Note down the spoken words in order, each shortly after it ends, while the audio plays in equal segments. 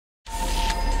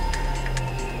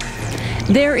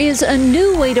There is a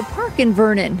new way to park in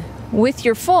Vernon with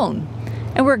your phone,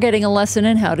 and we're getting a lesson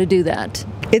in how to do that.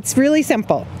 It's really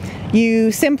simple.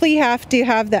 You simply have to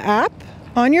have the app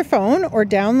on your phone or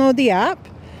download the app.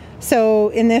 So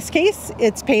in this case,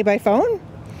 it's pay by phone.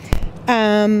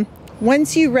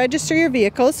 Once you register your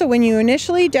vehicle, so when you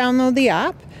initially download the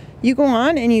app, you go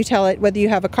on and you tell it whether you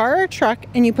have a car or a truck,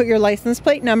 and you put your license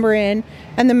plate number in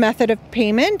and the method of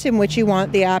payment in which you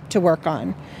want the app to work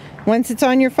on. Once it's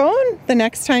on your phone, the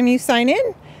next time you sign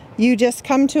in, you just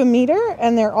come to a meter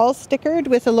and they're all stickered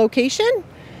with a location.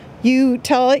 You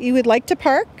tell it you would like to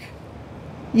park.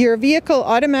 Your vehicle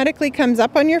automatically comes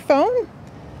up on your phone.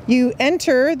 You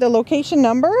enter the location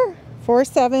number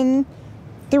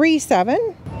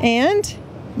 4737 and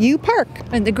you park.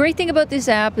 And the great thing about this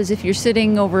app is if you're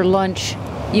sitting over lunch,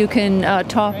 you can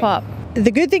top up. The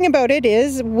good thing about it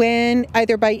is when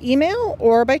either by email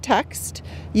or by text,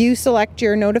 you select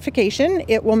your notification,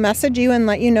 it will message you and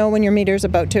let you know when your meter is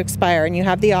about to expire, and you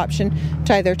have the option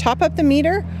to either top up the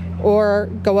meter or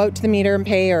go out to the meter and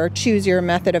pay, or choose your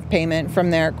method of payment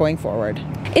from there going forward.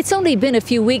 It's only been a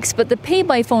few weeks, but the Pay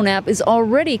by Phone app is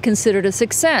already considered a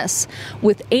success,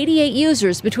 with 88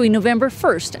 users between November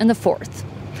 1st and the 4th.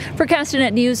 For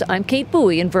Castanet News, I'm Kate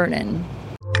Bouey in Vernon.